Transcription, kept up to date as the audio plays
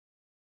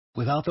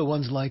Without the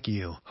ones like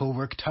you, who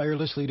work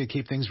tirelessly to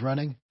keep things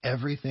running,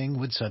 everything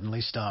would suddenly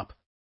stop.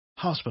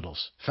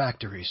 Hospitals,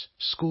 factories,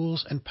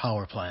 schools, and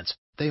power plants,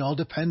 they all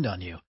depend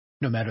on you.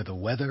 No matter the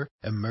weather,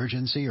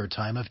 emergency, or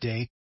time of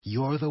day,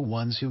 you're the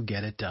ones who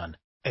get it done.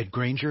 At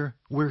Grainger,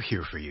 we're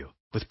here for you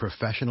with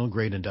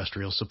professional-grade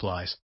industrial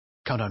supplies.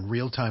 Count on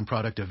real-time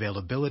product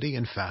availability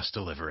and fast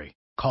delivery.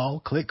 Call,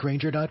 click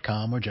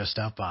Grainger.com, or just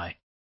stop by.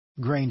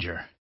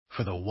 Grainger,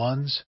 for the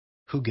ones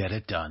who get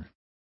it done.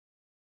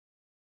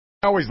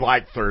 I always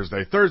like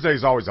Thursday. Thursday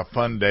is always a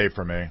fun day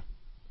for me.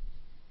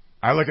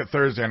 I look at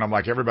Thursday and I'm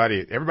like,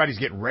 everybody's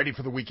getting ready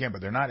for the weekend,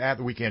 but they're not at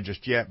the weekend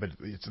just yet, but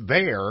it's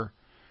there,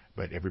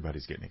 but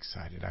everybody's getting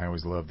excited. I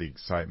always love the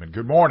excitement.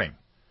 Good morning,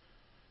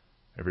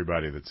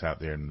 everybody that's out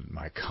there in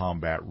my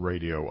combat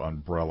radio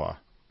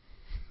umbrella.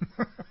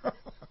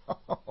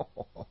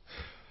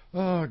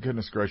 Oh,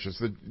 goodness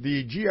gracious.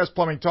 The GS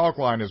Plumbing Talk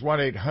line is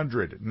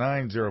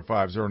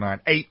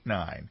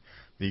 1-800-905-0989.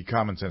 The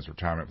Common Sense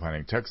Retirement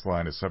Planning text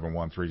line is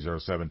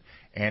 71307.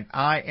 And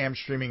I am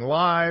streaming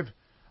live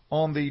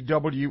on the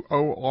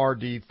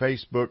WORD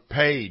Facebook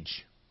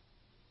page.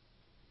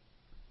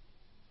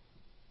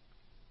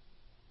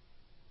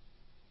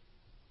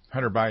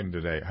 Hunter Biden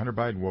today. Hunter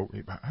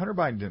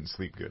Biden didn't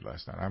sleep good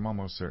last night. I'm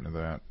almost certain of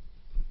that.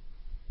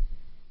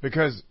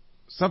 Because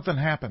something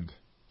happened.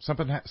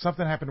 Something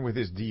happened with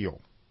his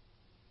deal.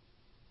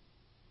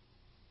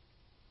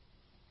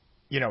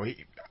 You know,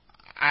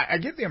 I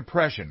get the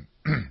impression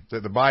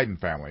that the Biden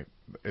family,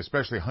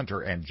 especially Hunter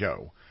and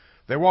Joe,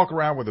 they walk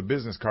around with a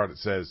business card that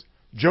says,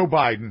 Joe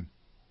Biden,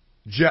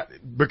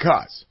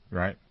 because,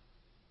 right?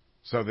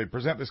 So they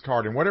present this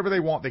card, and whatever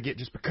they want, they get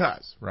just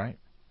because, right?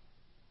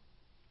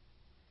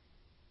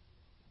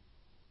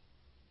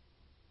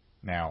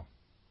 Now,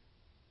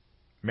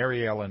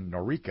 Mary Ellen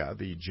Norica,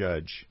 the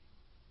judge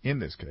in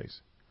this case,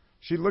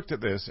 she looked at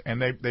this, and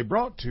they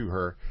brought to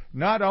her,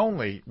 not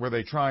only were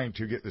they trying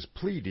to get this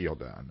plea deal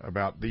done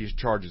about these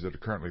charges that are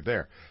currently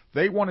there,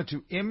 they wanted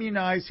to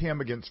immunize him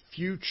against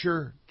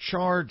future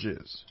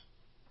charges.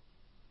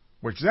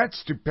 Which, that's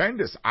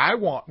stupendous. I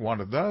want one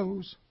of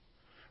those.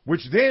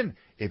 Which then,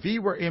 if he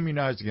were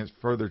immunized against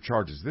further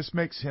charges, this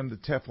makes him the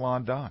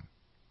Teflon Don.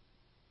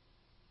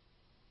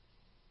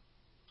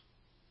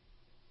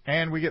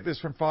 And we get this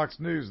from Fox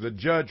News. The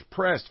judge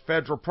pressed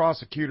federal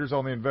prosecutors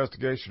on the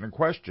investigation and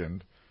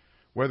questioned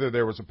whether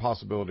there was a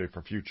possibility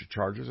for future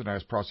charges, and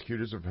asked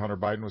prosecutors if Hunter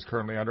Biden was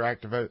currently under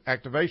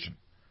investigation.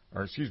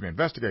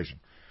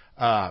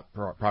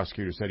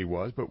 Prosecutor said he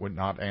was, but would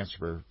not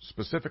answer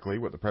specifically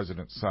what the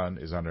president's son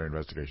is under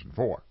investigation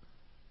for.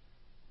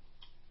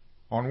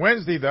 On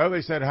Wednesday, though,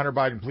 they said Hunter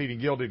Biden pleading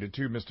guilty to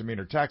 2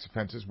 misdemeanor tax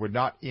offenses would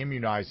not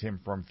immunize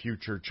him from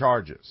future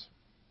charges.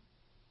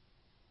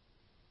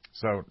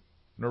 So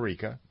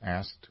Norica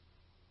asked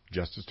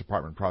Justice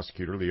Department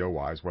Prosecutor Leo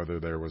Wise whether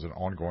there was an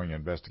ongoing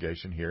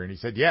investigation here, and he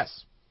said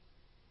yes.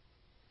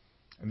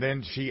 And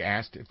then she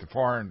asked if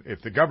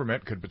the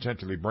government could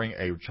potentially bring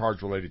a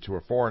charge related to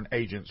a Foreign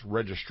Agents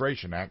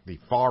Registration Act, the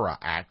FARA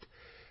Act,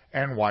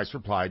 and Wise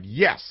replied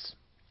yes.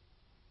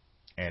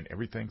 And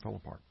everything fell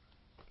apart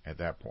at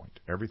that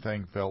point.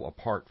 Everything fell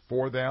apart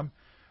for them.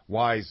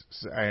 Wise,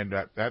 and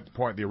at that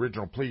point, the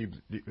original plea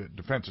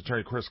defense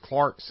attorney Chris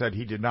Clark said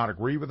he did not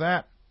agree with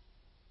that.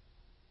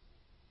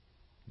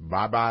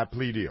 Bye-bye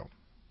plea deal.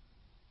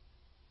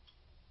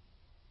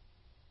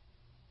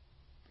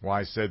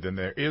 Wise said, then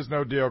there is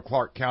no deal.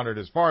 Clark countered,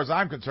 as far as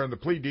I'm concerned, the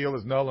plea deal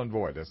is null and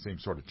void. That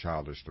seems sort of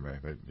childish to me.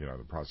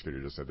 The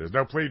prosecutor just said, there's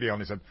no plea deal.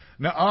 And he said,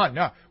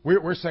 no,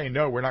 we're saying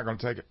no, we're not going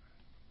to take it.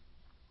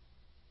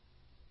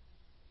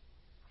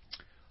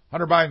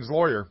 Hunter Biden's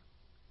lawyer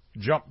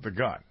jumped the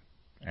gun.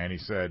 And he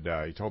said,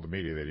 he told the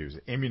media that he was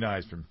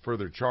immunized from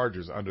further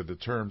charges under the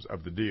terms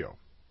of the deal.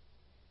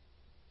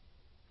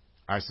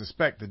 I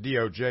suspect the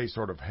DOJ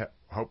sort of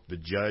hoped the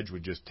judge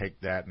would just take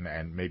that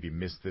and maybe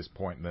miss this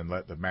point and then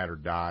let the matter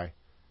die.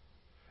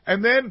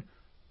 And then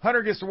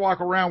Hunter gets to walk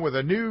around with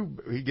a new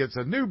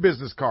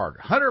business card.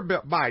 Hunter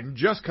Biden,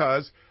 just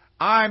because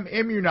I'm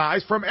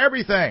immunized from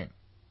everything.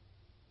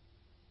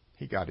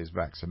 He got his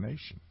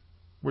vaccination,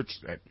 which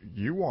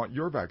you want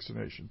your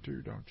vaccination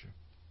too, don't you?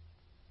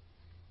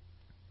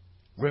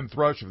 Glenn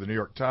Thrush of the New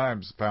York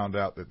Times found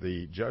out that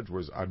the judge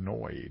was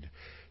annoyed.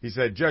 He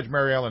said Judge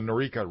Mary Ellen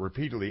Norica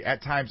repeatedly,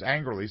 at times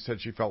angrily,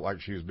 said she felt like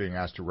she was being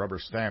asked to rubber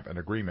stamp an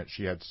agreement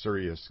she had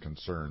serious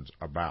concerns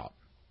about.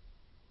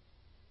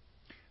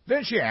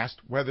 Then she asked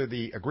whether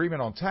the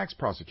agreement on tax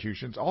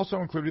prosecutions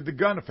also included the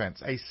gun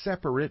offense, a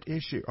separate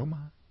issue. Oh, my.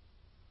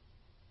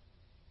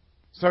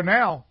 So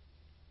now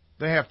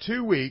they have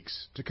 2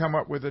 weeks to come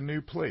up with a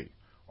new plea,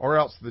 or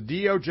else the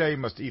DOJ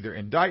must either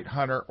indict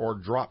Hunter or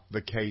drop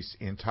the case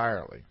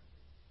entirely.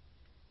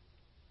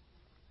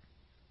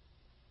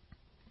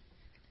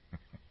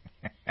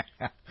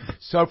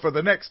 So for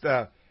the next,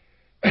 for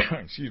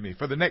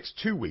the next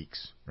 2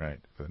 weeks, right?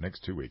 For the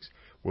next 2 weeks,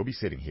 we'll be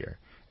sitting here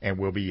and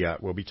we'll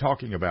be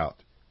talking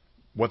about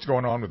what's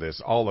going on with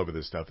this, all over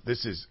this stuff.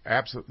 This is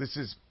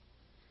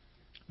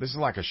This is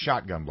like a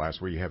shotgun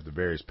blast where you have the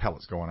various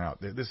pellets going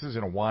out. This is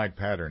in a wide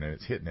pattern, and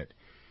it's hitting it.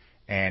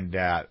 And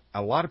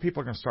a lot of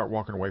people are going to start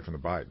walking away from the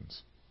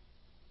Bidens.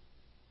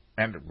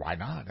 And why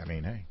not? I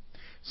mean, hey.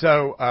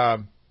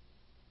 So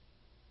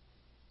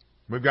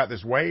we've got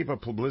this wave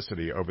of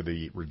publicity over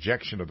the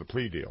rejection of the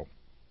plea deal.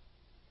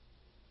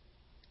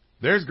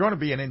 There's going to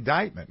be an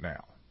indictment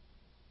now.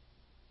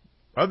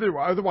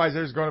 Otherwise,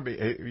 there's going to be,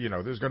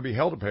 there's going to be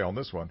hell to pay on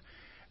this one.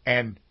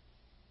 And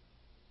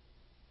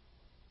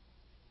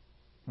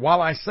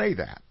while I say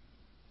that,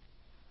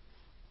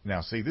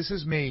 now see, this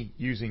is me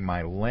using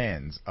my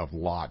lens of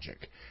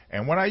logic.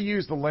 And when I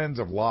use the lens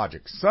of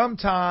logic,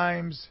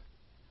 sometimes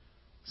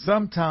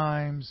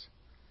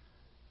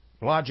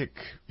logic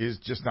is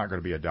just not going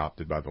to be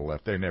adopted by the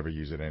left. They never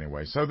use it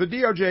anyway. So the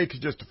DOJ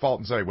could just default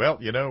and say, well,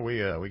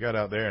 we got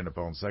out there and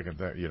upon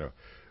second,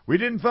 we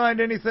didn't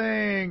find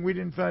anything. We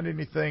didn't find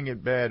anything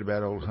bad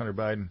about old Hunter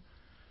Biden,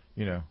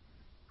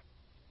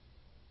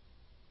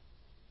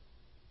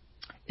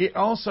 It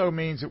also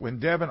means that when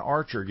Devin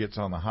Archer gets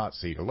on the hot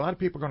seat, a lot of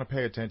people are going to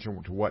pay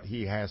attention to what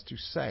he has to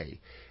say.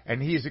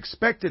 And he is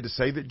expected to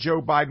say that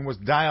Joe Biden was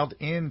dialed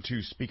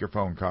into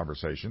speakerphone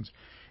conversations.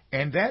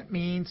 And that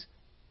means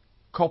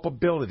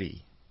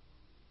culpability.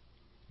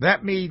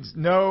 That means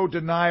no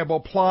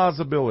deniable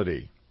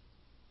plausibility.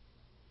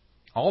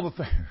 All the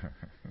things.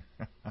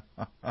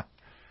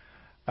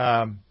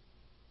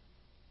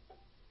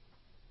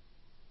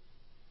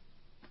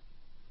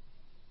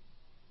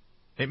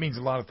 It means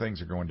a lot of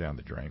things are going down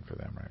the drain for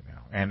them right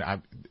now. And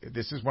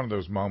this is one of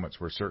those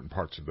moments where certain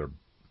parts of their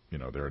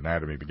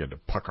anatomy begin to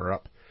pucker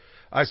up.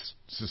 I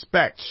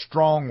suspect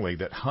strongly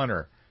that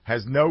Hunter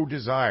has no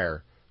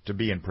desire to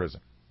be in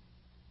prison.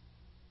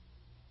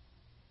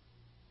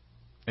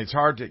 It's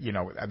hard to,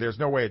 there's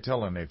no way of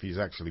telling if he's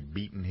actually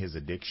beaten his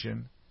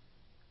addiction.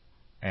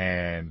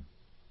 And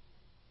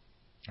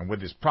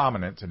with his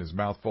prominence and his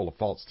mouth full of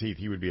false teeth,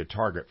 he would be a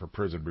target for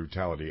prison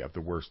brutality of the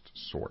worst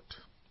sort.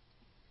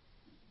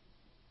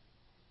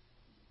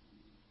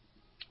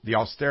 The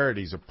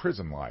austerities of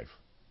prison life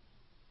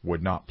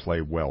would not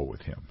play well with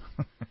him.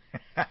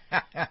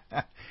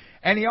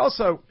 And he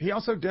also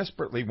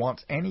desperately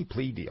wants any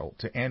plea deal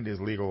to end his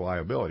legal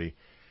liability.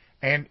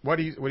 And what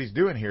he's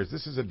doing here is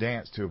this is a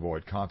dance to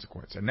avoid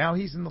consequence. And now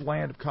he's in the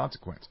land of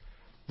consequence.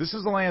 This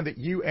is the land that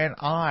you and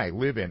I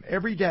live in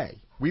every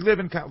day. We live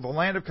in the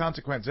land of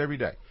consequence every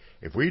day.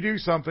 If we do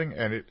something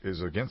and it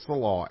is against the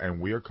law and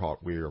we are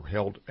caught, we are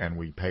held and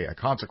we pay a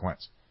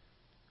consequence.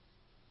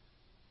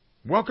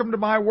 Welcome to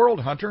my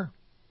world, Hunter.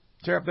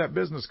 Tear up that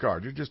business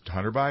card. You're just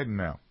Hunter Biden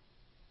now.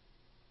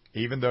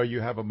 Even though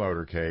you have a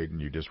motorcade and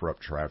you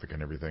disrupt traffic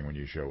and everything when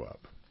you show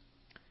up.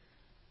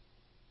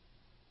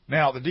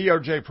 Now, the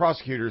DOJ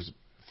prosecutors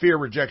fear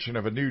rejection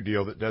of a new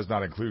deal that does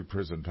not include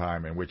prison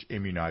time and which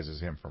immunizes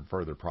him from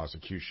further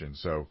prosecution.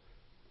 So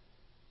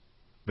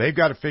they've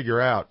got to figure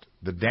out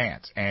the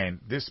dance. And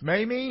this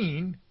may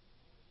mean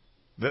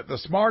that the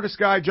smartest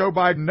guy Joe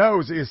Biden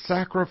knows is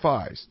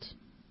sacrificed.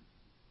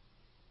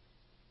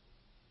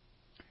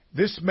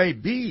 This may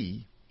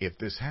be if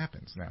this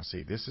happens. Now,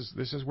 see, this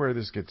is where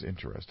this gets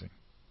interesting.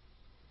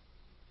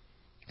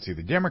 See,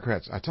 the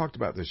Democrats, I talked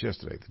about this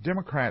yesterday. The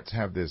Democrats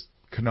have this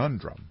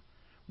conundrum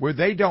where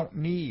they don't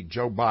need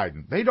Joe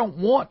Biden. They don't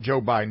want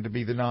Joe Biden to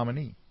be the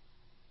nominee.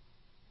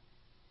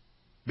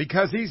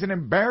 Because he's an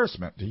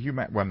embarrassment to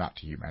humanity. Well, not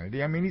to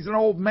humanity. I mean, he's an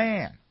old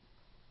man.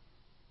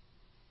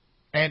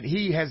 And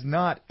he has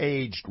not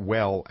aged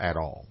well at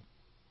all.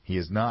 He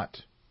is not,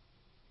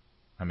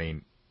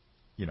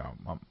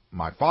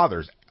 my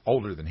father's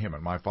older than him,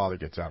 and my father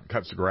gets out and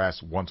cuts the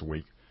grass once a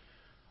week.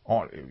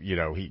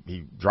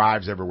 He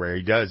drives everywhere.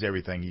 He does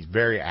everything. He's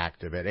very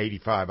active at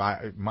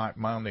 85. My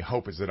only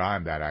hope is that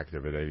I'm that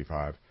active at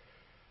 85.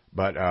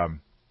 But,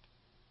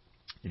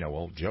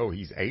 old Joe,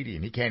 he's 80,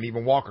 and he can't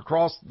even walk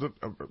across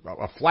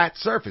a flat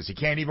surface. He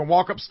can't even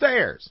walk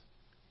upstairs.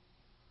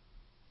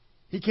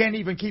 He can't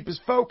even keep his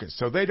focus,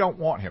 so they don't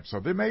want him. So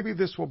then maybe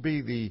this will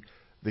be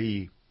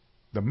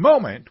the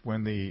moment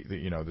when the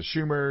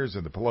Schumers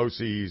and the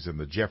Pelosi's and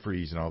the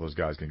Jeffries and all those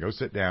guys can go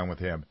sit down with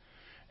him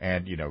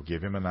and,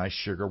 give him a nice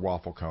sugar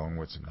waffle cone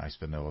with some nice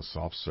vanilla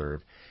soft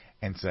serve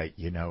and say,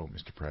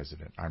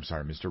 Mr.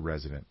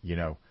 Resident,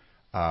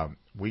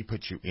 we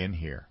put you in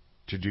here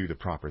to do the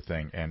proper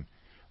thing. And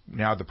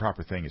now the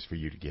proper thing is for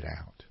you to get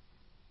out.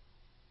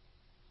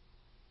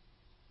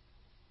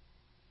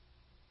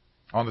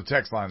 On the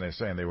text line, they're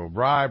saying they will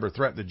bribe or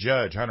threaten the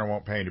judge. Hunter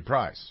won't pay any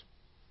price.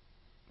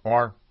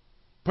 Or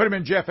put him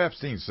in Jeff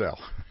Epstein's cell.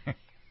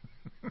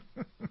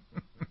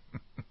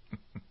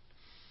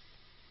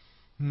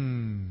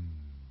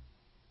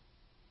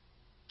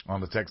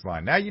 On the text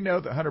line, now you know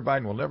that Hunter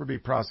Biden will never be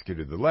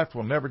prosecuted. The left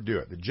will never do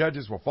it. The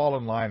judges will fall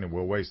in line and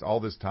will waste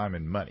all this time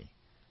and money.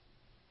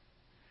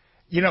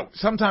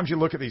 Sometimes you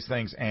look at these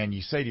things and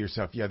you say to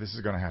yourself, yeah, this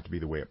is going to have to be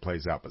the way it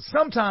plays out. But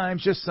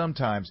sometimes, just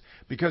sometimes,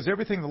 because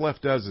everything the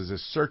left does is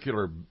this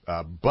circular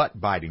butt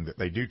biting that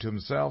they do to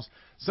themselves,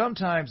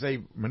 sometimes they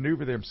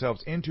maneuver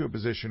themselves into a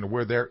position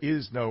where there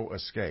is no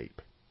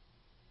escape.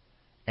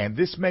 And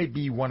this may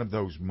be one of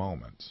those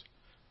moments.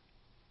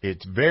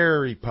 It's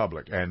very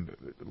public, and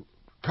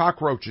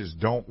cockroaches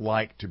don't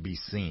like to be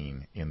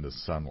seen in the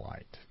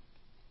sunlight.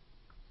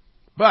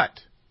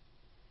 But,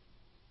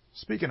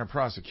 speaking of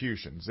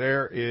prosecutions,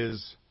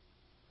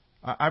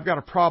 I've got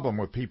a problem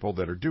with people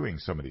that are doing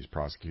some of these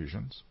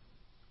prosecutions.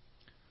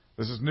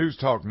 This is News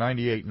Talk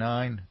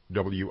 98.9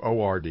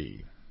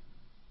 WORD.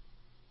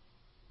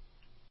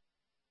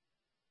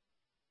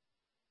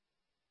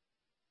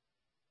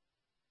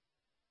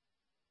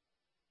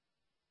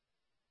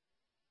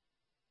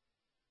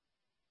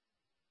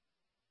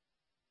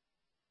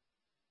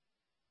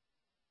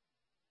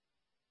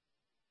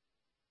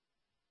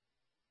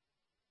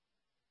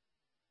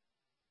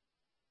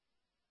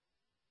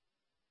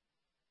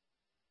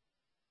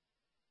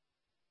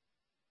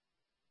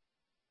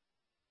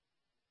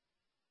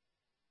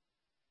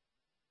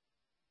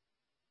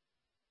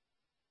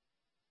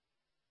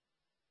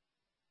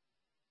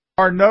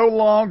 Are no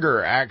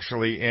longer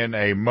actually in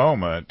a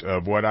moment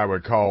of what I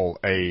would call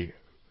a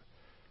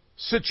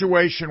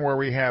situation where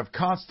we have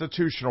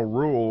constitutional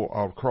rule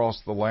across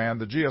the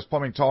land. The GS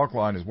Plumbing Talk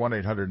line is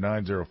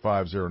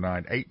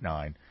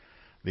 1-800-905-0989.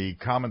 The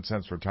Common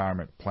Sense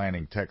Retirement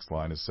Planning text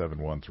line is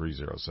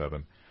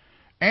 71307.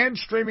 And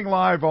streaming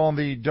live on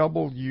the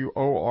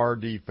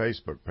WORD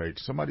Facebook page.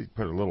 Somebody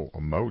put a little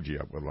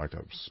emoji up with like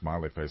a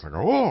smiley face, like,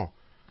 oh!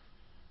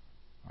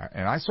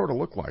 And I sort of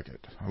look like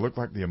it. I look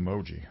like the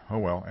emoji. Oh,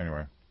 well,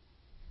 anyway.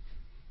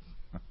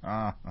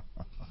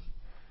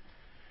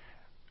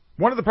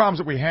 One of the problems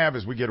that we have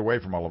as we get away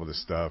from all of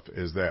this stuff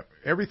is that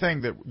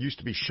everything that used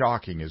to be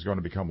shocking is going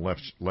to become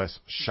less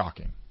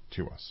shocking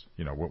to us.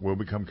 You know, we'll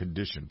become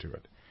conditioned to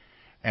it.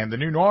 And the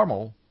new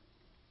normal,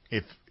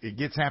 if it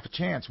gets half a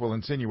chance, will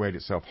insinuate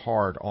itself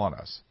hard on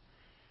us.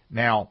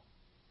 Now,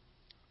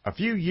 a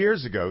few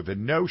years ago, the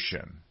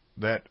notion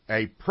that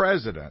a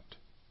president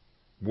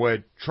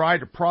would try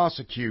to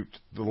prosecute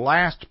the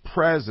last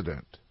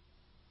president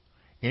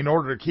in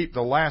order to keep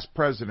the last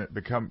president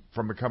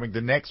from becoming the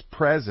next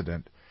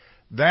president,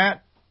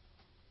 that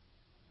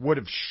would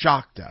have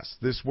shocked us.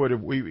 This would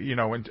have,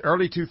 in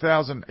early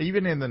 2000,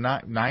 even in the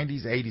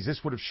 90s, 80s,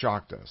 this would have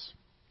shocked us.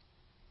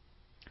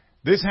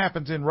 This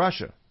happens in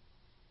Russia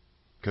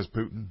because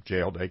Putin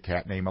jailed a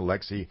cat named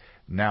Alexei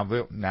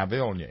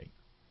Navalny.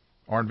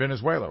 Or in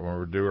Venezuela,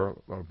 where we do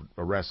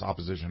arrest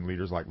opposition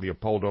leaders like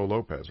Leopoldo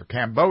Lopez. Or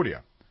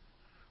Cambodia,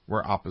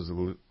 where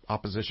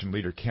opposition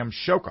leader Kem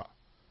Sokha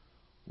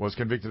was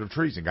convicted of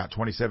treason, got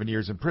 27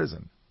 years in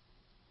prison,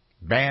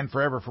 banned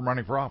forever from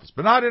running for office.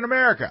 But not in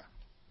America.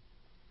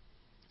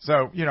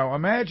 So,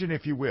 imagine,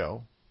 if you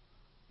will,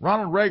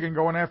 Ronald Reagan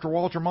going after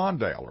Walter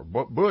Mondale, or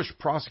Bush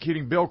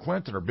prosecuting Bill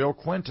Clinton, or Bill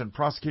Clinton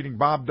prosecuting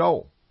Bob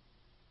Dole,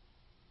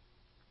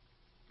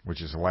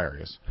 which is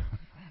hilarious.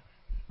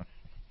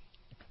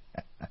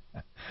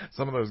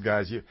 Some of those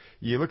guys,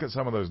 you look at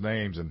some of those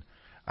names, and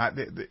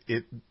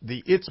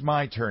the It's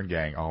My Turn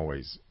gang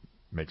always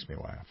makes me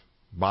laugh.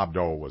 Bob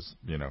Dole was,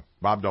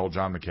 Bob Dole,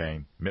 John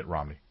McCain, Mitt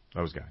Romney,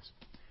 those guys.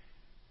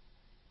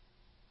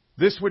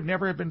 This would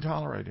never have been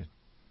tolerated.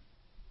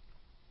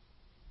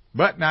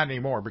 But not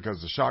anymore,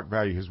 because the shock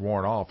value has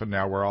worn off, and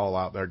now we're all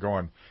out there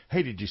going,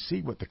 hey, did you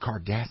see what the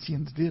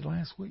Kardashians did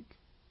last week?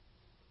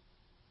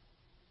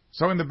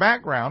 So in the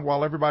background,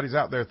 while everybody's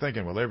out there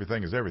thinking, well,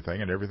 everything is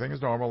everything, and everything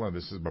is normal, and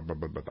this is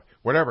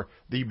whatever,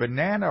 the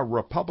banana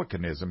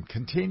republicanism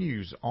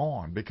continues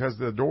on because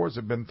the doors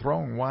have been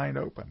thrown wide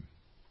open.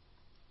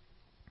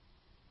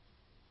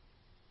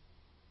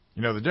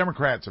 The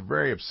Democrats are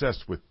very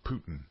obsessed with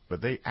Putin,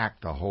 but they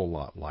act a whole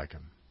lot like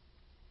him.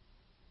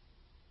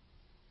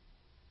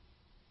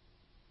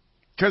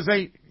 Because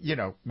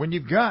when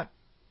your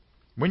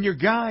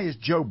guy is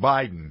Joe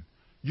Biden,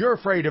 you're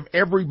afraid of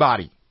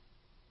everybody.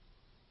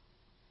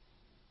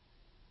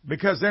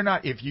 Because they're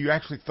not, if you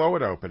actually throw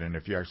it open and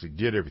if you actually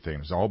did everything,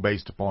 it's all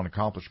based upon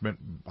accomplishment,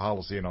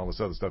 policy, and all this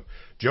other stuff,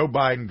 Joe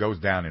Biden goes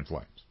down in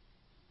flames.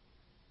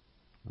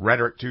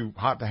 Rhetoric too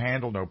hot to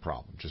handle, no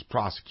problem. Just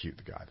prosecute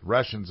the guy. The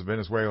Russians, the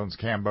Venezuelans,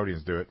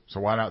 Cambodians do it,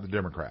 so why not the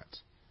Democrats?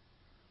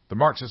 The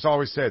Marxists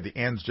always said the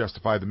ends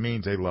justify the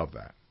means. They love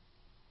that.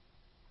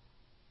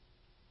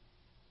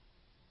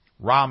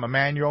 Rahm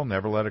Emanuel,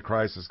 never let a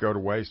crisis go to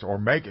waste, or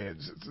make it.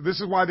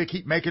 This is why they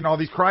keep making all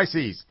these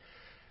crises.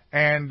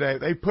 And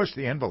they push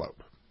the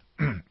envelope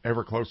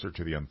ever closer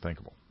to the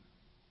unthinkable.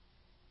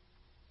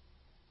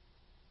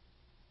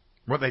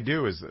 What they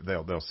do is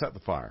they'll set the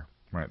fire.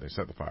 Right? They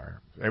set the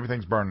fire.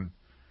 Everything's burning.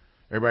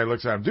 Everybody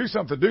looks at them. Do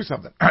something. Do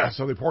something.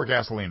 So they pour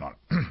gasoline on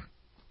it.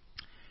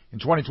 In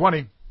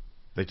 2020,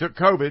 they took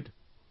COVID.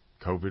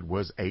 COVID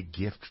was a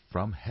gift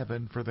from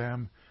heaven for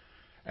them.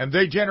 And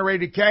they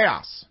generated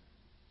chaos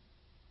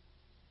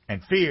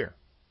and fear.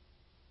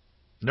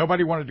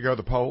 Nobody wanted to go to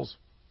the polls.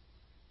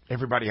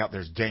 Everybody out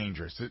there is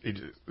dangerous.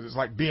 It's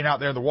like being out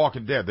there in The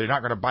Walking Dead. They're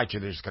not going to bite you.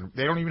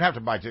 They don't even have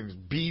to bite you. They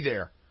just be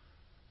there.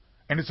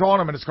 And it's on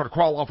them, and it's going to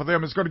crawl off of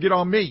them. It's going to get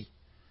on me.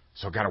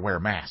 So I've got to wear a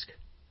mask.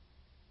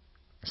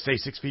 Stay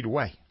 6 feet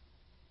away.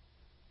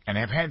 And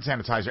have hand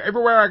sanitizer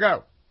everywhere I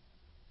go.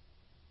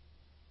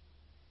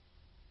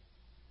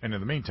 And in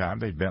the meantime,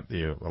 they bent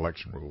the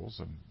election rules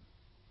and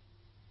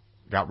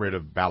got rid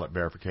of ballot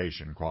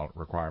verification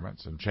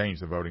requirements and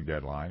changed the voting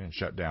deadline and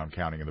shut down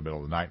counting in the middle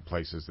of the night in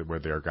places where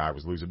their guy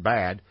was losing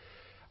bad,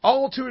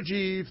 all to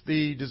achieve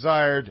the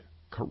desired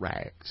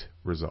correct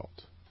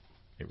result.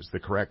 It was the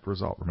correct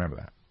result. Remember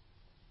that.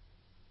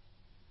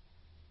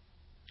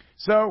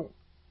 So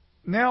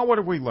now what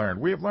have we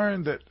learned? We have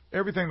learned that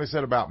everything they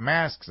said about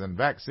masks and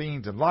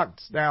vaccines and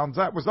lockdowns,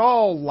 that was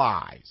all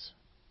lies.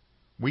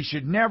 We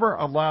should never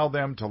allow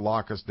them to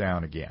lock us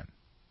down again.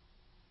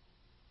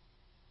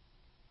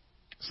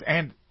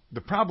 And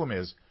the problem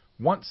is,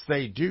 once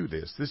they do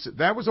this,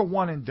 that was a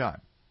one and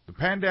done. The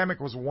pandemic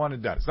was a one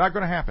and done. It's not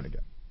going to happen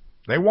again.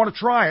 They want to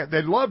try it.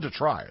 They'd love to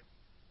try it.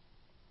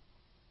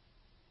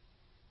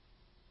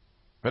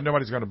 But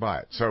nobody's going to buy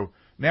it. So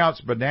now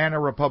it's banana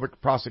Republican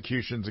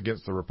prosecutions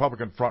against the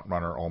Republican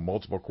frontrunner on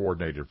multiple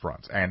coordinated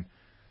fronts. And,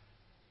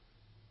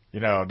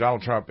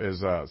 Donald Trump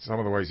is, some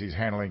of the ways he's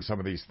handling some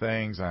of these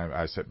things,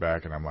 I sit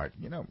back and I'm like,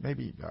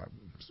 maybe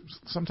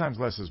sometimes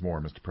less is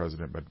more, Mr.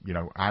 President, but,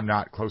 I'm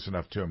not close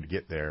enough to him to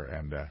get there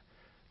and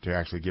to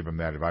actually give him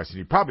that advice. And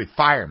he'd probably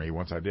fire me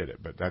once I did it,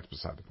 but that's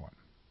beside the point.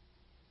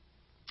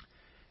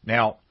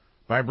 Now,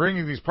 by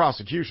bringing these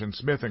prosecutions,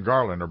 Smith and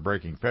Garland are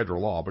breaking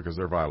federal law because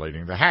they're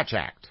violating the Hatch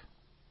Act,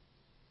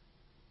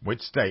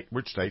 which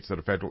states that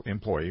a federal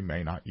employee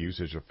may not use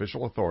his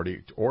official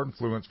authority or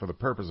influence for the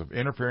purpose of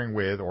interfering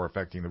with or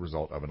affecting the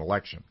result of an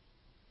election.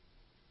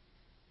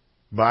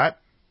 But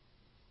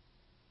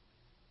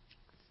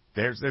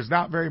there's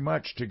not very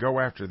much to go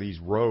after these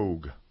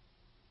rogue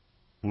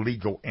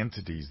legal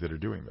entities that are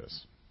doing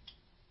this.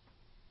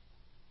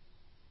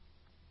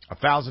 A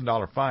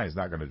 $1,000 fine is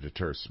not going to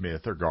deter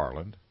Smith or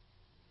Garland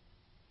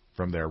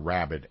from their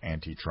rabid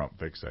anti-Trump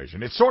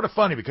fixation. It's sort of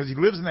funny because he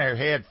lives in their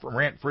head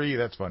rent-free.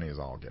 That's funny as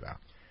all get out.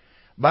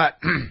 But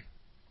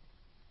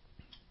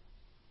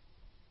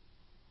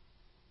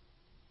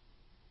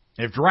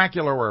if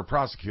Dracula were a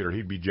prosecutor,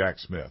 he'd be Jack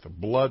Smith, a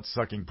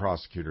blood-sucking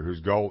prosecutor whose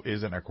goal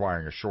isn't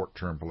acquiring a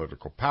short-term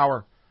political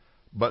power,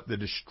 but the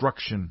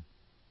destruction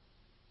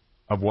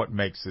of what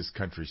makes this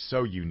country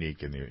so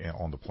unique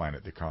on the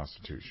planet, the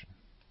Constitution.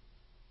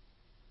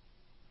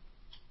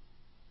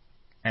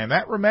 And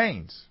that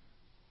remains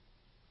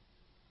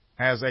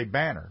as a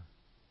banner,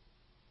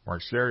 or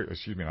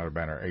not a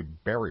banner, a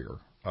barrier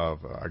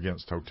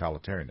against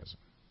totalitarianism.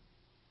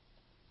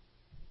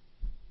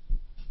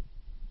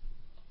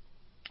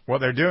 What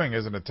they're doing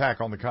is an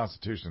attack on the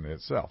Constitution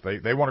itself.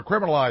 They want to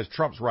criminalize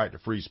Trump's right to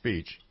free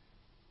speech.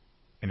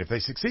 And if they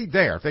succeed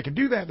there, if they can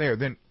do that there,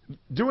 then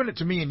doing it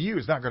to me and you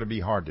is not going to be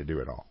hard to do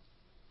at all.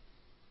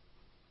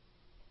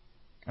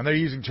 And they're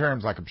using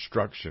terms like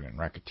obstruction and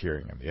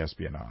racketeering and the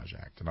Espionage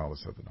Act and all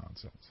this other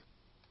nonsense.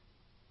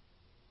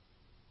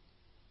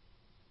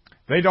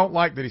 They don't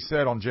like that he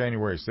said on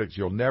January 6th,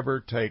 you'll never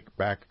take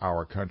back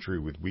our country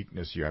with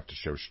weakness. You have to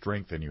show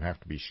strength and you have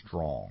to be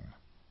strong.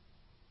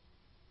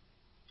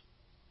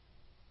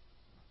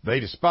 They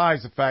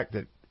despise the fact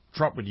that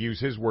Trump would use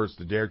his words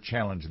to dare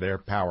challenge their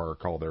power or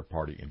call their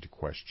party into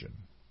question.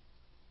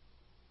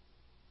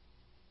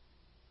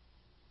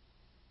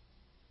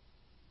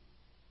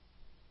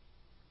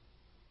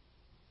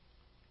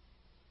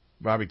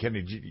 Bobby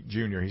Kennedy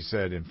Jr., he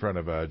said in front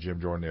of Jim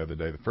Jordan the other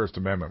day, the First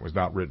Amendment was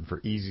not written for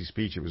easy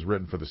speech. It was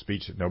written for the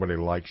speech that nobody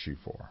likes you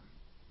for.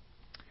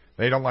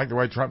 They don't like the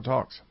way Trump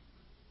talks.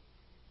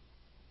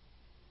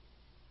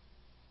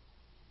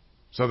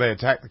 So they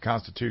attack the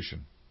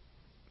Constitution,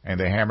 and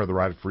they hammer the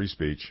right of free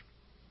speech.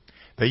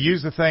 They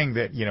use the thing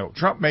that,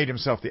 Trump made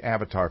himself the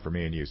avatar for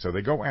me and you, so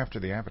they go after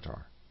the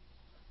avatar.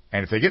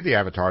 And if they get the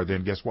avatar,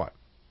 then guess what?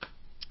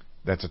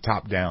 That's a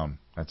top-down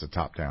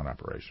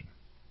operation.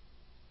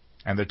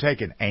 And they're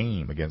taking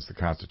aim against the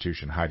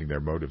Constitution, hiding their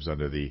motives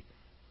under the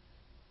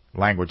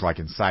language like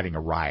inciting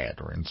a riot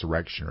or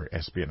insurrection or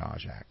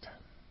Espionage Act.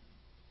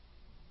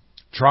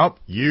 Trump,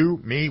 you,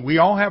 me, we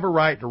all have a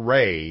right to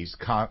raise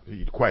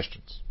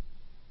questions.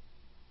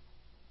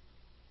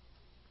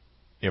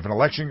 If an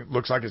election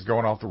looks like it's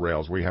going off the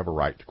rails, we have a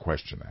right to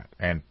question that.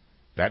 And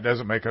that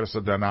doesn't make us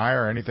a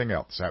denier or anything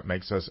else. That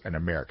makes us an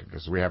American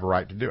because we have a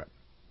right to do it.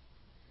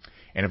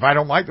 And if I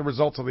don't like the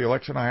results of the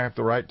election, I have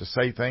the right to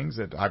say things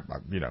that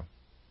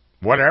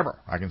whatever.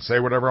 I can say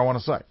whatever I want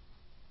to say.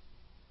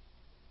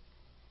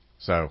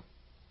 So,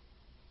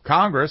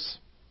 Congress,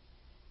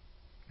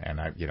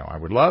 and I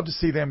would love to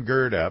see them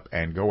gird up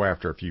and go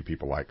after a few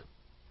people like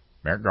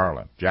Merrick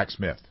Garland, Jack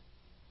Smith,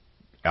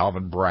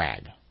 Alvin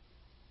Bragg.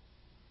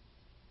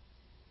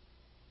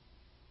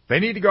 They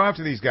need to go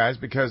after these guys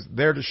because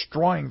they're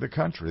destroying the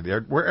country.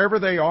 Wherever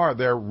they are,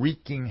 they're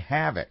wreaking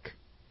havoc.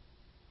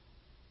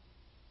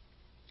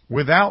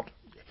 Without,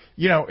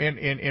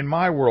 in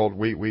my world,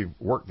 we've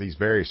worked these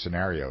various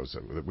scenarios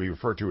that we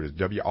refer to it as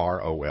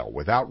WROL,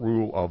 without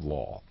rule of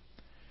law.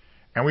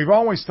 And we've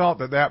always thought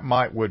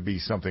that would be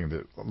something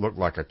that looked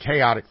like a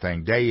chaotic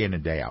thing day in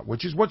and day out,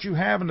 which is what you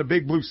have in the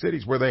big blue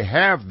cities where they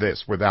have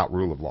this without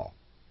rule of law.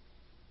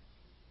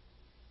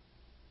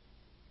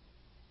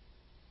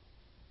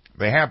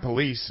 They have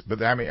police,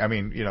 but I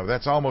mean,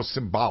 that's almost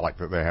symbolic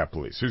that they have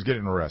police. Who's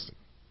getting arrested?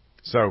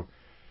 So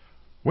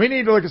we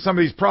need to look at some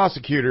of these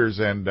prosecutors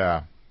and,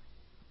 I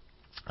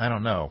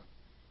don't know,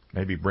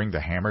 maybe bring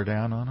the hammer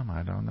down on them.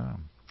 I don't know.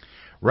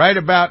 Right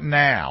about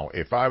now,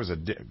 if I was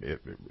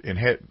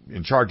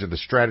in charge of the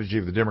strategy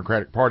of the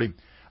Democratic Party,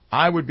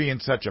 I would be in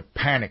such a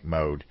panic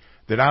mode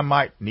that I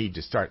might need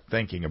to start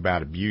thinking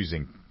about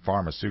abusing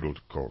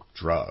pharmaceutical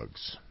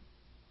drugs.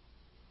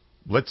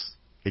 Let's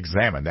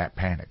examine that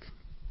panic.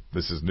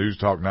 This is News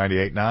Talk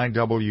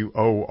 98.9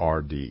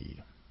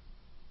 WORD.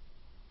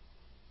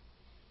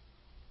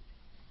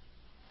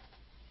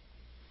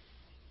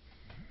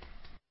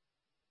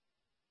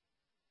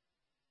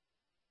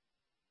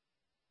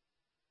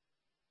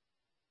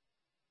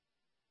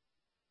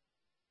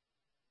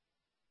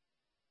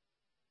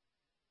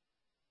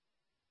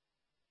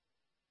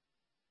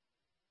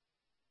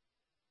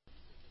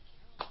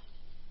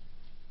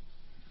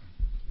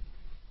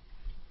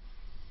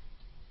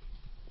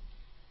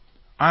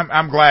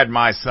 I'm glad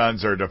my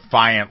sons are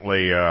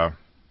defiantly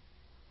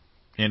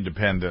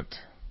independent.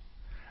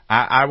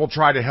 I will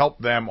try to help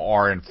them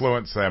or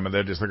influence them, and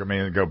they'll just look at me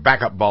and go,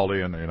 back up,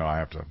 Baldy, and, I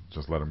have to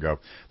just let them go.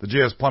 The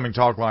GS Plumbing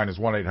Talk line is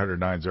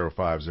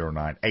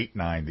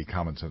 1-800-905-0989. The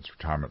Common Sense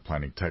Retirement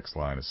Planning text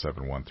line is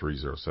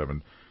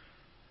 71307.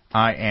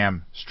 I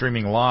am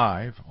streaming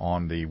live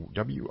on the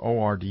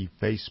WORD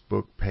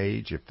Facebook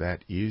page, if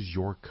that is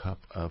your cup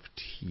of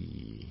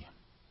tea.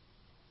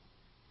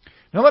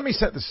 Now, let me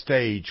set the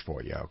stage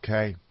for you,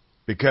 okay?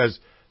 Because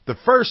the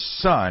first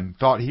son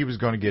thought he was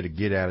going to get a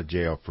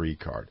get-out-of-jail-free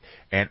card.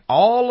 And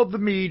all of the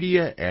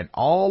media and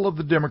all of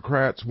the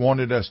Democrats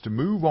wanted us to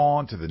move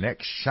on to the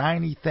next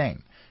shiny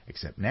thing.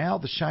 Except now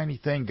the shiny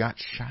thing got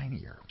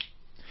shinier.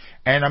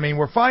 And,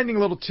 we're finding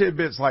little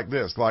tidbits like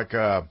this. Like,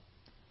 I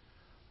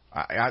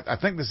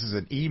think this is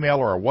an email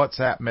or a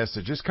WhatsApp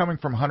message. It's coming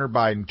from Hunter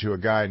Biden to a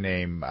guy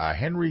named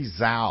Henry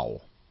Zhao.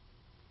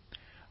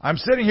 I'm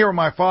sitting here with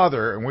my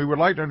father, and we would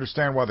like to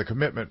understand why the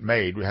commitment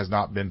made has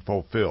not been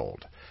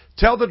fulfilled.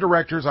 Tell the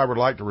directors I would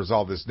like to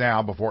resolve this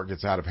now before it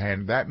gets out of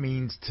hand. That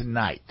means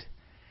tonight.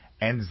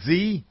 And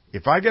Z,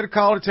 if I get a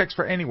call or text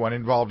for anyone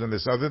involved in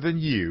this other than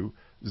you,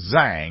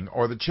 Zhang,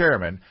 or the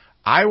chairman,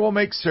 I will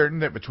make certain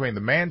that between the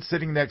man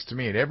sitting next to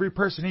me and every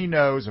person he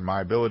knows and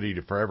my ability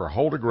to forever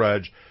hold a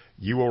grudge,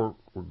 you will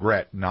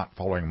regret not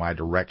following my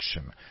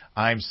direction.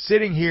 I'm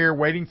sitting here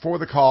waiting for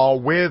the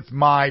call with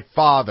my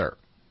father.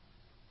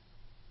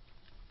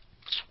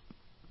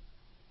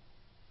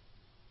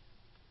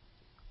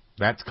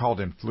 That's called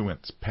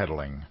influence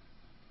peddling.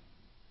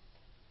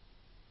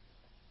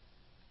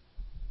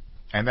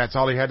 And that's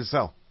all he had to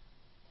sell.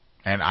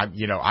 And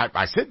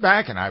I sit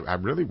back and I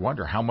really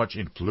wonder how much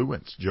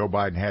influence Joe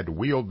Biden had to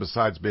wield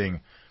besides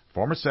being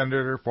former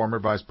senator, former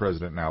vice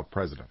president, now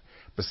president.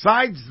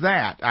 Besides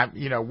that,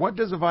 what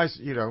does a vice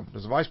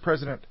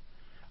president,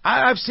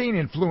 I've seen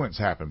influence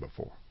happen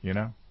before,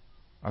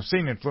 I've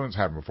seen influence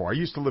happen before. I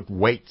used to lift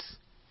weights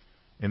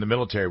in the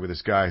military with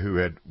this guy who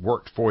had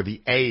worked for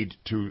the aide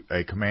to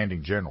a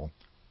commanding general.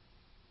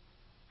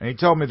 And he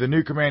told me the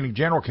new commanding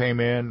general came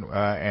in,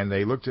 and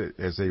they looked at,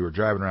 as they were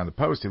driving around the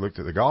post, he looked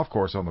at the golf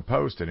course on the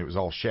post, and it was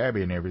all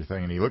shabby and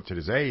everything, and he looked at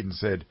his aide and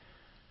said,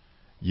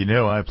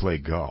 I play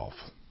golf.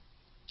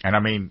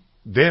 And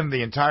then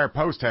the entire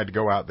post had to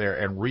go out there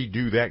and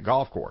redo that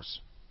golf course.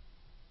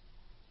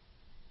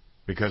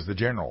 Because the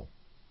general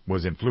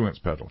was influence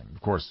peddling.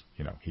 Of course,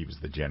 he was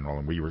the general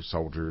and we were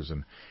soldiers,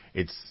 and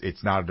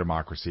it's not a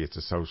democracy, it's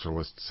a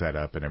socialist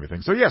setup and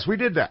everything. So yes, we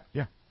did that.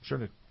 Yeah, sure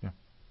did. Yeah.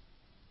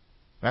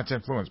 That's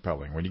influence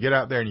peddling. When you get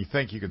out there and you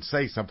think you can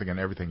say something and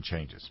everything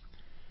changes.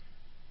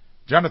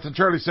 Jonathan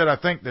Turley said, I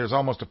think there's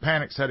almost a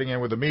panic setting in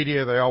with the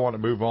media. They all want to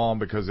move on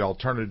because the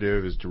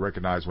alternative is to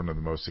recognize one of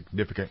the most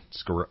significant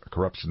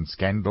corruption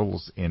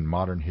scandals in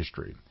modern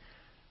history.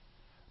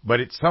 But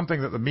it's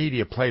something that the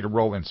media played a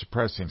role in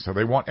suppressing, so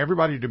they want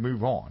everybody to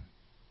move on.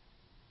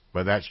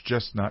 But that's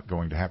just not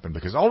going to happen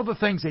because all of the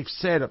things they've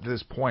said up to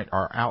this point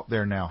are out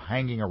there now,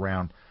 hanging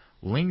around,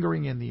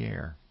 lingering in the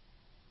air.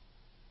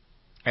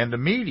 And the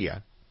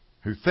media,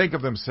 who think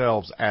of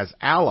themselves as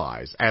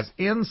allies, as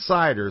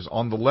insiders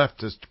on the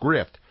leftist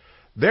grift,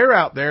 they're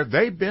out there,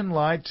 they've been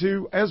lied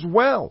to as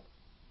well.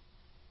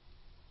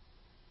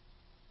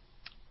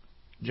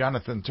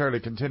 Jonathan Turley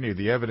continued,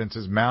 the evidence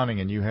is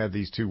mounting, and you had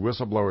these two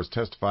whistleblowers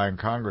testify in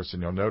Congress,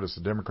 and you'll notice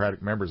the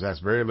Democratic members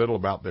asked very little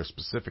about their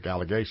specific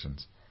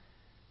allegations.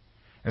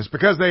 And it's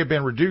because they have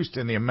been reduced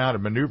in the amount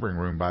of maneuvering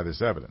room by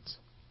this evidence.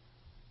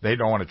 They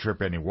don't want to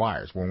trip any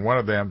wires. When one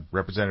of them,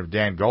 Representative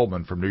Dan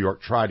Goldman from New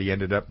York, tried, he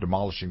ended up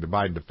demolishing the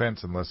Biden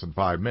defense in less than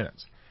 5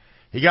 minutes.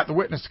 He got the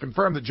witness to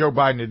confirm that Joe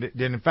Biden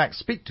did in fact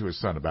speak to his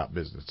son about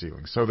business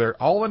dealings. So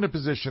they're all in a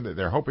position that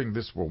they're hoping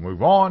this will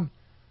move on.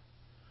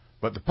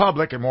 But the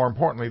public, and more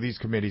importantly, these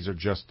committees are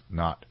just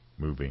not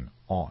moving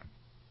on.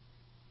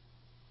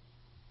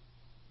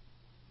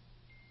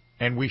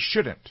 And we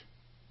shouldn't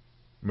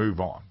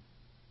move on.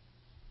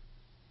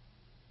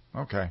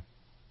 Okay.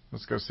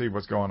 Let's go see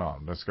what's going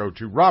on. Let's go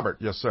to Robert.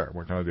 Yes, sir.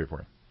 What can I do for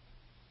you?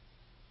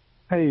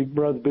 Hey,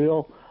 Brother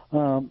Bill.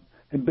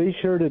 And be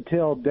sure to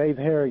tell Dave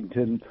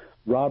Harrington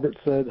Robert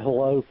said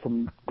hello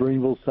from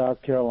Greenville,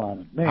 South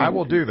Carolina. Man, I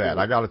will do that.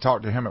 I got to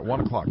talk to him at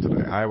 1:00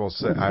 today. I will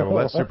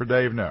let Super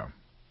Dave know.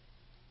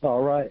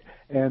 All right.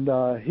 And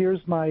here's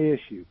my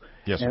issue.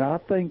 Yes, sir. And I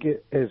think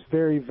it is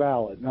very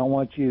valid. And I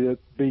want you to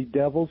be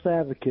devil's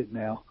advocate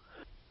now.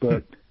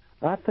 But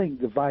I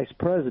think the vice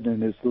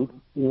president is the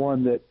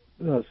one that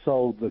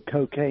sold the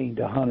cocaine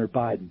to Hunter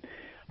Biden.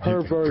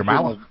 Her version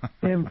Kamala?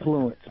 of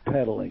influence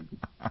peddling.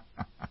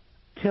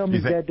 Tell me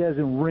that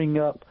doesn't ring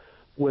up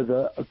with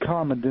a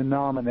common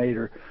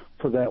denominator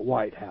for that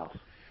White House.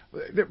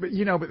 But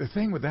the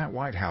thing with that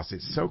White House,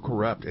 it's so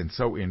corrupt and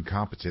so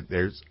incompetent.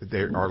 There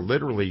are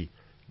literally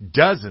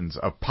dozens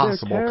of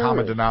possible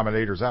common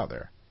denominators out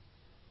there.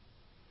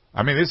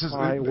 I mean, this is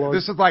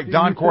like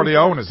Don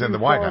Corleone is in the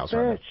White House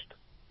right now.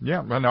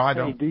 Yeah, well, no, I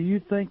don't. Hey, do you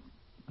think?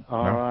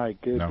 All right,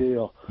 good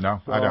deal.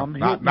 No, so I don't.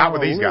 Not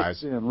with these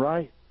guys. Then,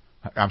 right?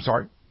 I'm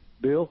sorry,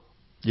 Bill.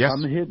 Yes,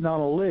 I'm hitting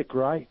on a lick,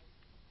 right?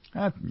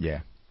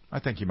 Yeah, I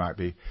think you might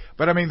be.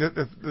 But I mean,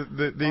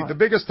 the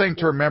biggest thing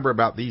to remember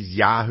about these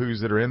yahoos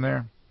that are in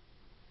there.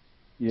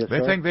 Yes, they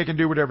think they can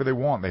do whatever they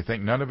want. They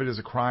think none of it is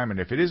a crime, and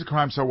if it is a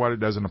crime, so what? It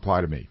doesn't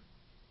apply to me.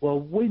 Well,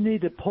 we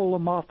need to pull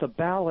them off the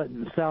ballot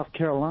in South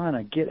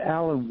Carolina. Get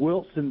Alan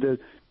Wilson to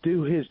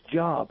do his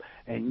job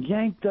and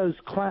yank those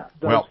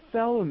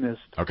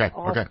felonists off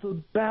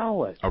the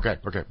ballot. Okay.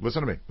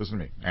 Listen to me.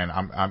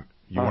 And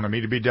you wanted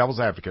me to be devil's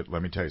advocate.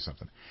 Let me tell you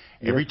something.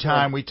 Every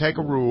time we take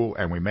a rule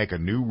and we make a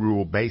new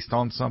rule based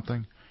on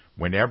something,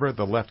 whenever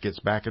the left gets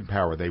back in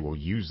power, they will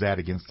use that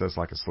against us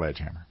like a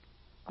sledgehammer.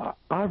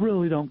 I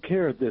really don't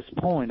care at this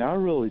point. I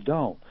really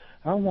don't.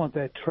 I want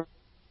that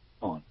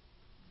on.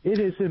 It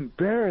is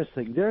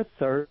embarrassing. They're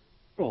third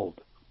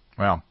world.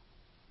 Well,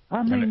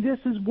 I mean, this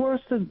is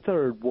worse than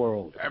third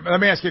world.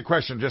 Let me ask you a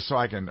question just so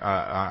I can,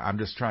 I'm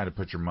just trying to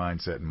put your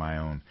mindset in my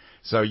own.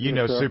 So you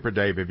know Super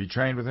Dave. Have you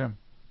trained with him?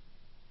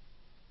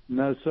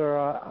 No, sir.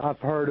 I've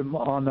heard him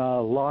on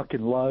Lock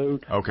and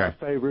Load, my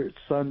favorite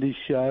Sunday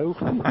show.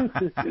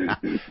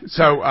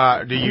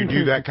 So do you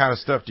do that kind of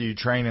stuff? Do you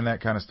train in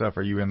that kind of stuff?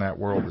 Are you in that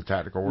world, the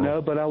tactical world?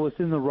 No, but I was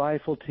in the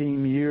rifle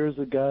team years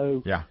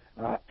ago. Yeah.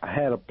 I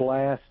had a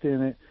blast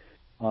in it.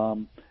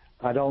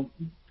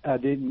 I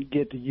didn't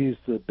get to use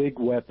the big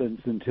weapons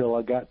until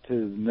I got to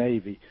the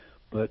Navy.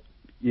 But,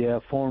 yeah,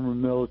 former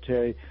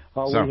military.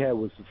 All we had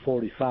was the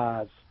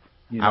 45s.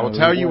 I will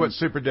tell you what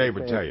Super Dave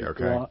would tell you,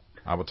 okay?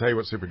 I will tell you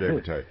what Super Dave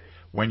would tell you.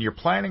 When you're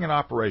planning an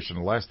operation,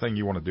 the last thing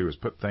you want to do is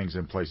put things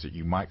in place that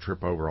you might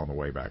trip over on the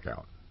way back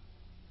out.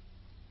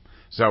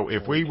 So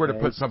if we were to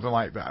put something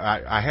like that,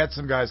 I had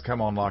some guys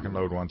come on Lock and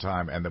Load one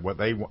time, and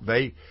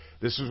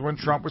this was when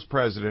Trump was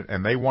president,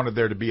 and they wanted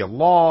there to be a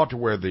law to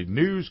where the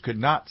news could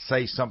not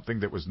say something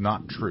that was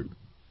not true.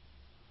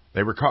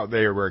 They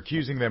were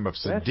accusing them of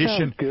sedition. That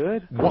sounds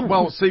good.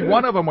 Well, see,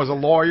 one of them was a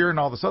lawyer and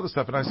all this other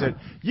stuff, and I said,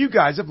 you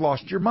guys have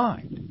lost your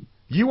mind.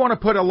 You want to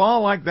put a law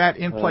like that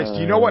in place.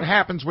 Do you know what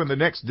happens when the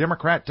next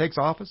Democrat takes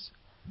office?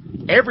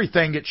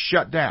 Everything gets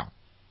shut down.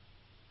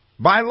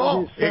 By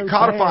law, it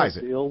codifies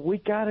it. Bill. We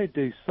got to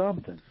do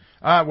something.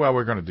 Well,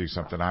 we're going to do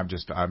something. I'm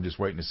just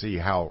waiting to see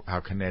how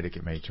kinetic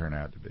it may turn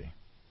out to be.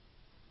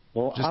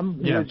 Well,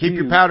 keep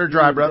your powder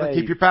dry, brother. Dave.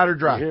 Keep your powder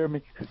dry. You hear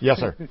me? Yes,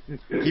 sir.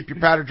 Keep your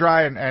powder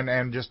dry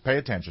and just pay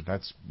attention.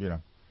 That's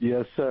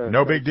Yes, sir.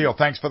 No big deal.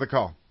 Thanks for the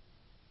call.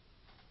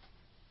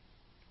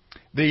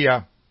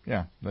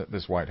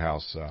 This White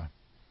House,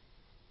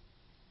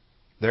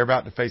 they're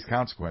about to face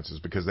consequences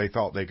because they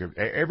thought they could.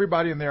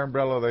 Everybody in their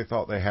umbrella, they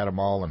thought they had them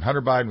all, and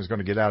Hunter Biden was going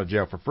to get out of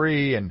jail for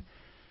free, and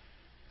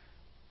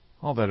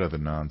all that other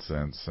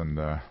nonsense. And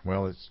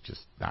it's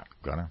just not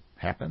going to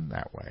happen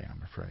that way.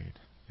 I'm afraid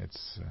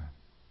it's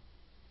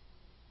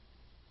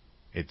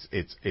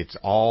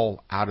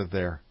all out of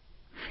their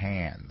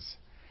hands.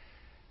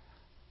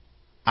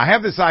 I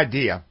have this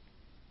idea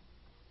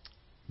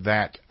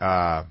that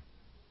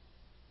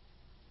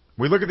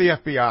we look at the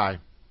FBI,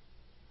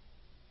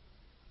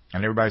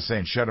 and everybody's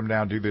saying, shut them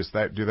down, do this,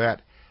 that, do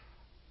that.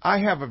 I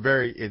have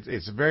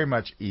it's a very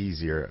much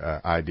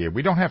easier idea.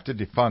 We don't have to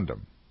defund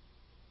them.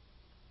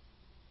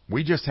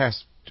 We just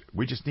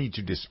need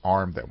to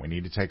disarm them. We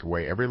need to take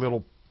away every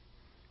little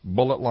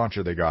bullet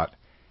launcher they got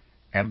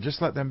and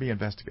just let them be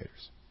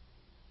investigators.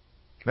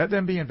 Let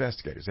them be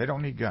investigators. They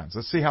don't need guns.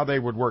 Let's see how they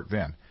would work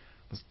then.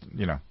 Let's,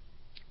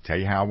 tell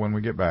you how when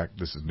we get back.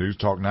 This is News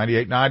Talk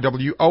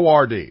 98.9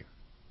 WORD.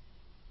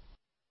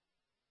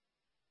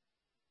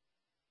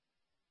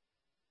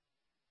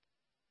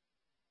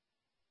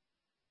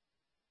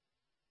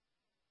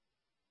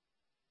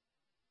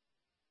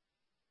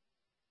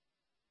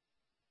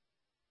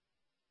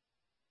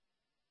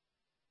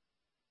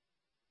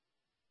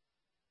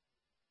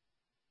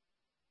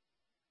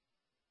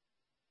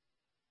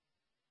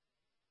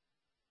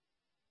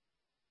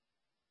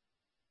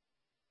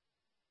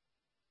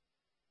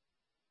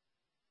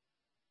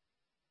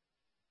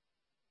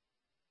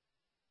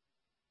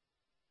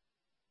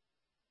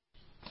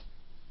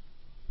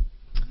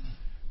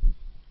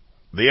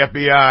 The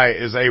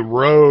FBI is a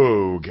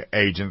rogue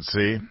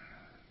agency.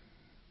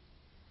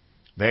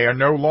 They are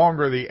no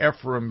longer the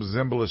Ephraim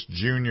Zimbalist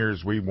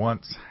Juniors we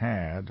once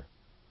had.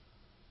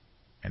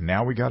 And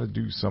now we got to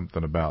do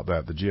something about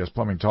that. The GS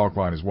Plumbing Talk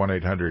line is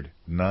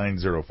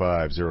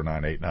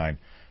 1-800-905-0989.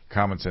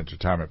 Common Sense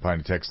Retirement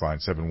Planning text line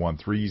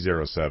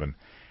 71307.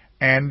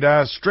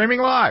 And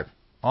streaming live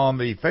on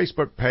the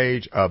Facebook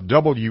page of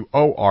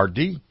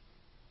WORD.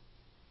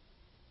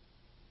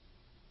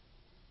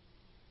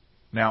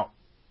 Now,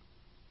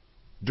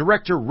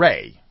 Director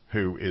Wray,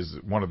 who is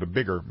one of the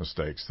bigger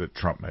mistakes that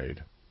Trump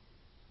made.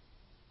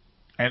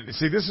 And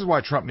see, this is why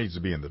Trump needs to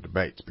be in the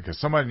debates, because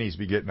somebody needs to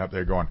be getting up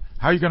there going,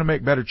 how are you going to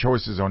make better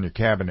choices on your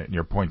cabinet and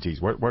your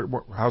appointees?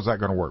 How's that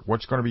going to work?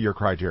 What's going to be your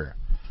criteria?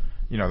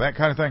 You know, that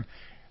kind of thing.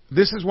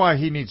 This is why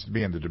he needs to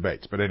be in the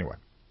debates. But anyway,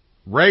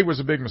 Wray was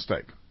a big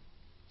mistake.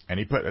 And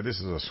he put, this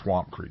is a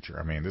swamp creature.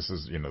 I mean, this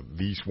is,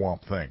 the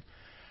swamp thing.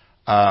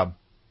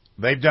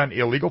 They've done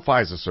illegal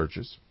FISA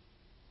searches.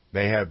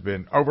 They have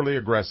been overly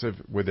aggressive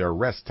with their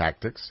arrest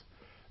tactics.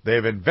 They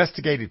have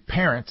investigated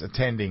parents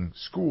attending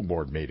school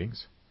board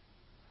meetings.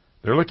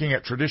 They're looking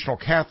at traditional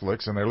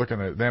Catholics, and they're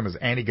looking at them as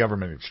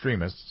anti-government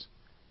extremists.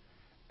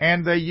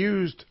 And they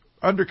used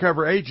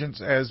undercover agents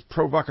as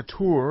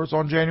provocateurs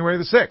on January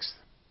the 6th.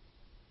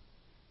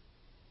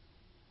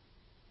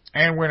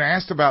 And when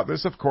asked about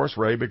this, of course,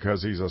 Wray,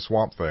 because he's a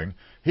swamp thing,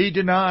 he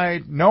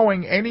denied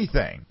knowing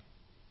anything.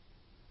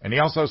 And he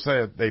also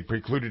said they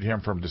precluded him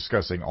from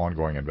discussing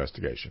ongoing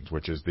investigations,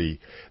 which is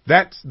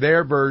that's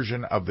their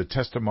version of the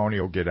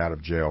testimonial get out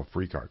of jail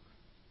free card.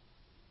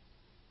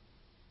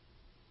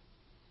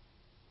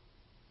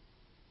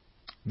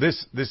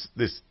 This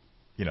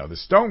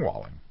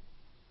stonewalling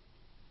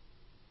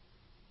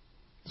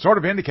sort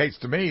of indicates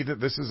to me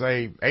that this is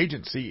a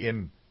agency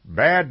in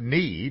bad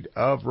need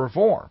of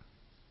reform.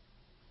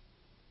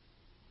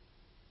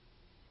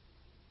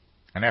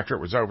 And after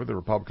it was over, the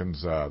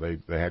Republicans, they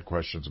had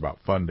questions about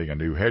funding a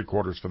new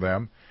headquarters for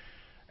them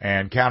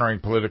and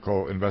countering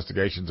political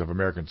investigations of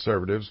American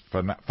conservatives,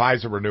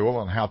 FISA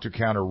renewal, and how to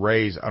counter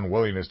Wray's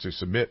unwillingness to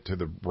submit to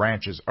the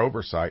branch's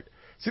oversight.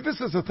 See, this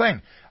is the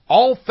thing.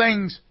 All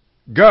things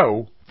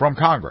go from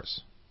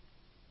Congress.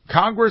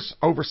 Congress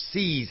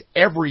oversees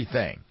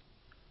everything.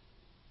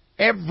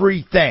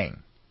 Everything.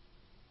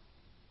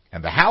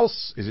 And the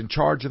House is in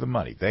charge of the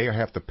money. They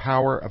have the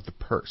power of the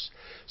purse.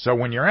 So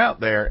when you're out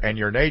there and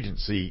you're an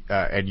agency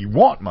and you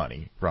want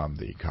money from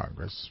the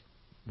Congress,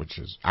 which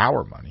is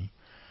our money,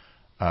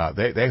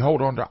 they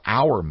hold on to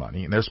our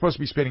money, and they're supposed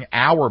to be spending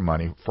our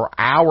money for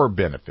our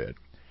benefit.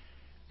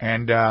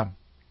 And a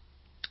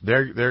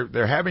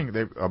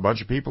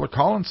bunch of people are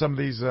calling some of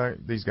these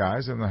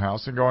guys in the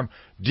House and going,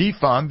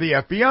 defund the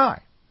FBI.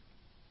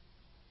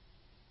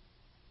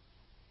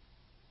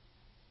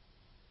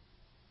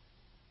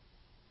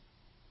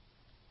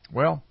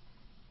 Well,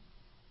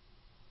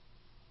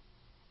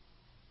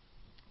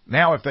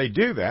 now if they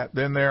do that,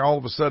 then they're all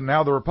of a sudden,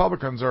 now the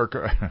Republicans are,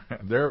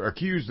 they're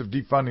accused of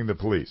defunding the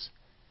police.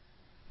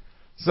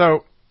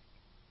 So,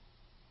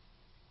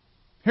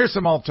 here's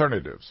some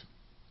alternatives.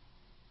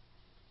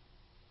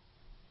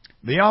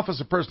 The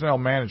Office of Personnel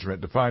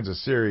Management defines a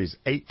Series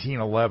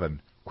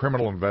 1811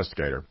 criminal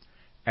investigator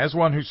as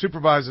one who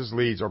supervises,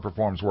 leads, or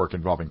performs work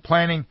involving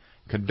planning,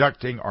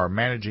 conducting, or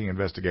managing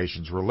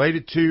investigations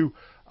related to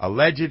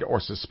alleged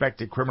or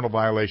suspected criminal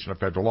violation of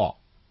federal law.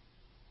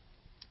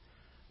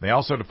 They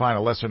also define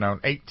a lesser-known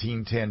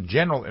 1810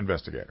 general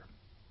investigator.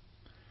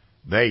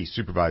 They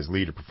supervise,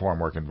 lead, or perform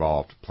work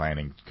involved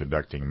planning,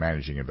 conducting, and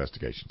managing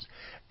investigations.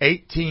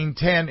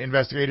 1810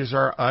 investigators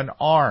are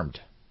unarmed.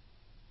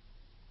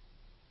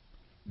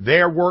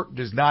 Their work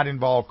does not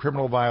involve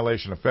criminal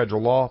violation of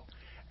federal law,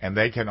 and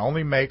they can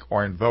only make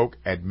or invoke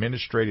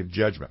administrative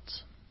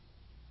judgments.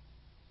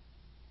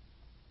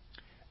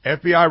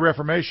 FBI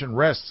reformation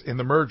rests in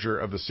the merger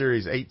of the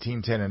Series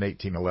 1810 and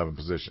 1811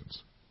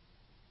 positions.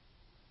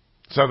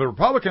 So the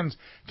Republicans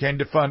can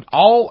defund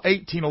all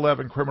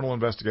 1811 criminal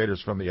investigators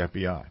from the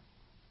FBI.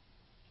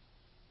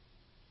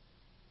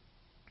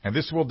 And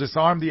this will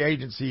disarm the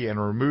agency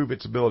and remove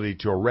its ability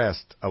to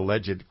arrest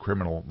alleged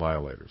criminal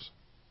violators.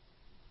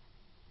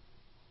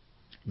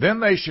 Then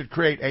they should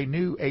create a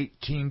new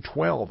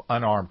 1812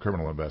 unarmed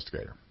criminal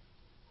investigator.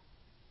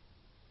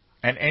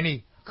 And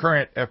any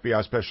current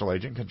FBI special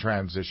agent can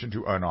transition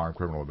to unarmed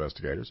criminal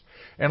investigators.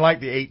 And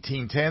like the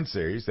 1810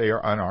 series, they are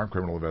unarmed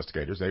criminal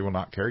investigators. They will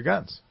not carry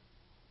guns.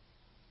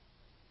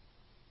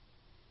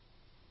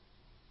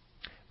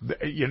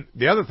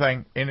 The other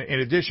thing, in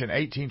addition,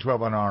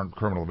 1812 unarmed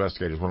criminal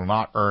investigators will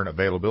not earn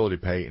availability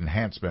pay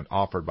enhancement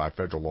offered by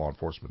federal law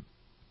enforcement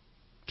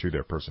to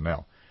their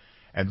personnel.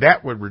 And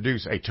that would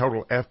reduce a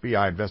total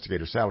FBI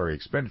investigator salary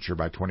expenditure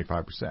by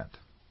 25%.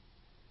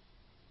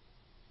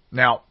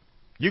 Now,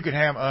 you can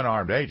have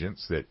unarmed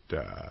agents that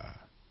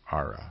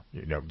are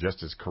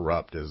just as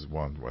corrupt as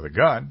one with a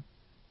gun.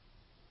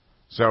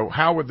 So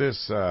how would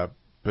this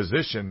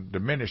position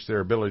diminish their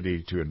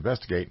ability to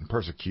investigate and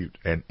persecute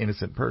an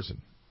innocent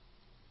person?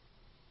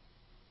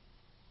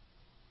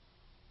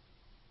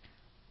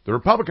 The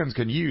Republicans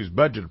can use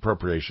budget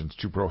appropriations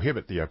to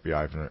prohibit the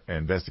FBI from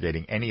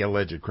investigating any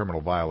alleged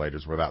criminal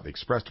violators without the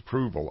express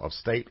approval of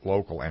state,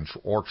 local,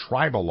 or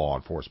tribal law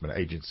enforcement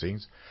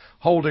agencies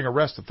holding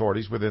arrest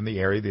authorities within the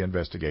area the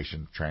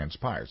investigation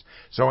transpires.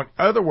 So in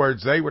other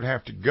words, they would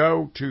have to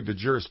go to the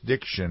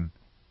jurisdiction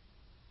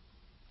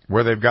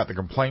where they've got the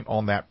complaint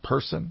on that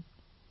person,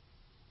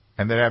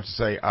 and they'd have to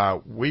say,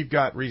 we've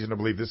got reason to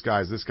believe this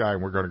guy is this guy,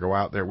 and we're going to go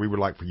out there. We would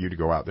like for you to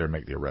go out there and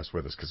make the arrest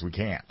with us, because we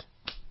can't.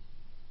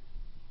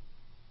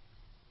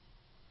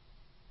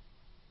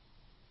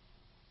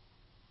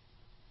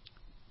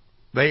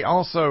 They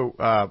also,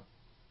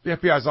 the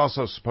FBI is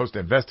also supposed to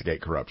investigate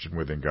corruption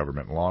within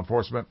government and law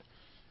enforcement.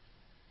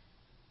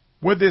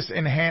 Would this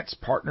enhance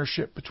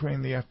partnership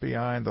between the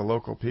FBI and the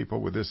local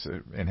people? Would this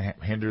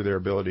hinder their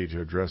ability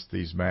to address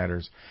these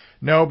matters?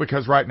 No,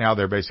 because right now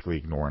they're basically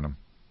ignoring them.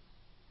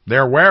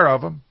 They're aware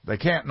of them. They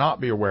can't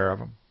not be aware of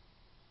them.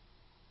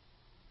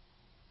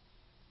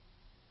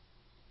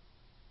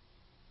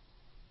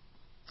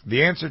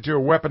 The answer to a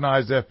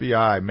weaponized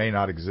FBI may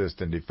not exist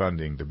in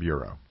defunding the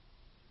Bureau.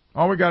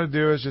 All we got to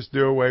do is just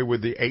do away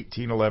with the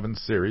 1811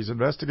 series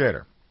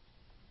investigator.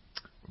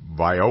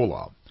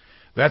 Viola.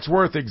 That's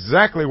worth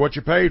exactly what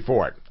you paid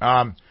for it.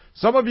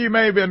 Some of you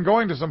may have been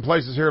going to some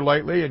places here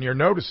lately, and you're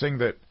noticing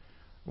that,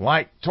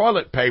 like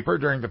toilet paper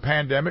during the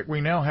pandemic,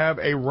 we now have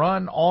a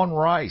run on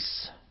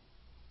rice.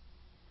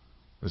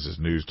 This is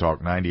News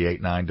Talk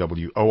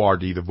 98.9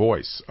 WORD, the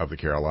voice of the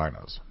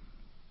Carolinas.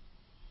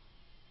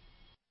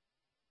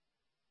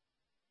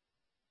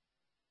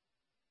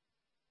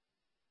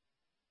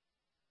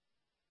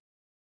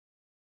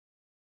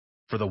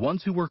 For the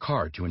ones who work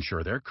hard to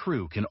ensure their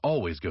crew can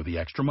always go the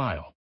extra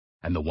mile,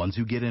 and the ones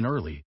who get in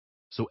early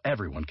so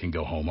everyone can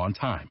go home on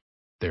time,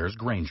 there's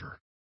Grainger,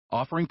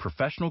 offering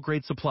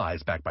professional-grade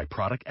supplies backed by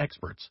product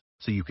experts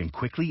so you can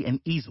quickly and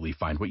easily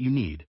find what you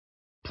need.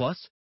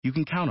 Plus, you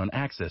can count on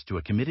access to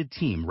a committed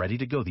team ready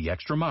to go the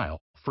extra mile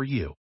for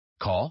you.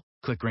 Call,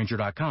 click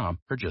Grainger.com,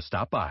 or just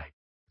stop by.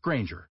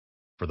 Grainger,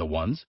 for the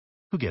ones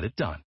who get it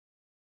done.